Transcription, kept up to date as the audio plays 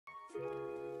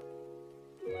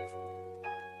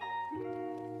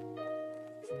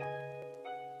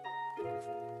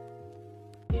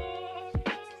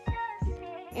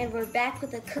And we're back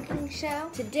with a cooking show.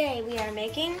 Today we are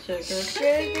making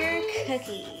sugar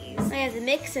cookies. I have the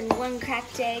mix and 1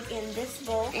 cracked egg in this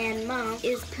bowl, and Mom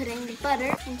is putting the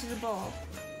butter into the bowl.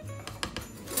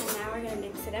 And now we're gonna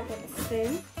mix it up with a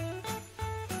spoon.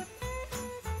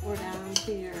 Pour down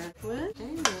to your wood,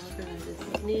 and we're going to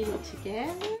just knead it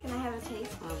together. Can I have a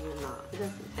taste? Probably not. It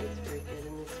doesn't taste very good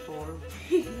in this form.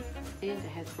 And it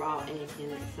has raw egg in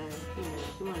it, so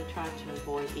you want to try to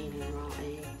avoid eating raw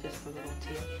egg. Just a little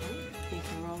tip. You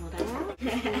can roll it out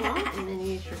if you want, and then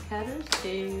use your cutters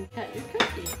to cut your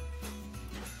cookie.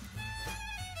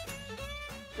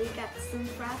 We got some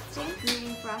frosting,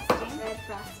 green frosting, red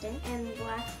frosting, and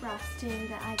black frosting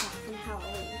that I got from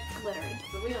Halloween. Glittery.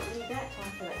 But we don't need that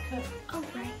after that cookie. Oh,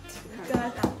 right.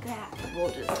 Forgot about that.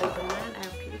 We'll just open that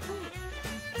after the cookie.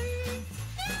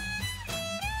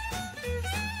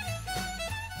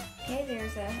 Okay,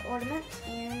 there's an ornament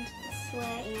and a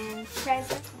sleigh and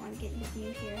present. I want to get the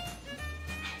view here.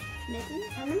 Mitten.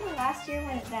 I remember last year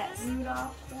when that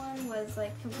Rudolph one was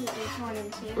like completely torn in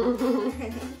two.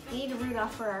 We need a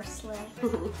Rudolph for our sleigh.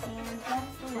 And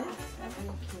that's the last of it.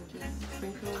 You can just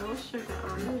sprinkle a little sugar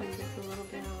on it and just a little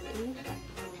bit on each.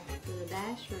 Do a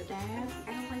dash or a dab. I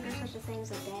don't think there's such a thing as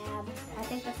a dab. I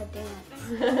think that's a dance.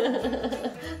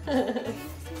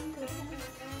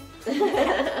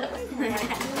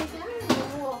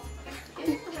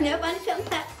 Nope, I filmed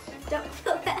that. Don't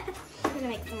film that. We're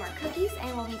gonna make some more cookies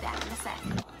and we'll be back in a sec.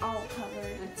 All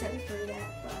covered except for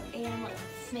that bug. And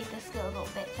let's make this go a little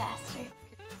bit faster.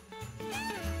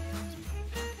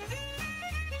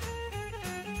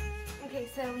 Okay,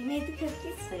 so we made the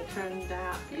cookies. They turned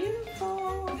out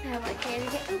beautiful. I like candy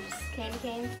cane. Oops, candy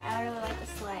canes. I really like the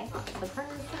sleigh. Lots of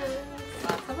presents,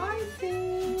 lots of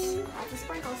icing. Lots of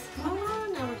sprinkles. Oh,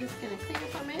 now we're just going to clean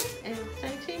up our mess and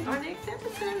stay tuned for our next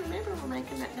episode. Remember, we're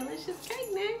making that delicious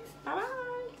cake next. Bye-bye.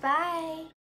 Bye.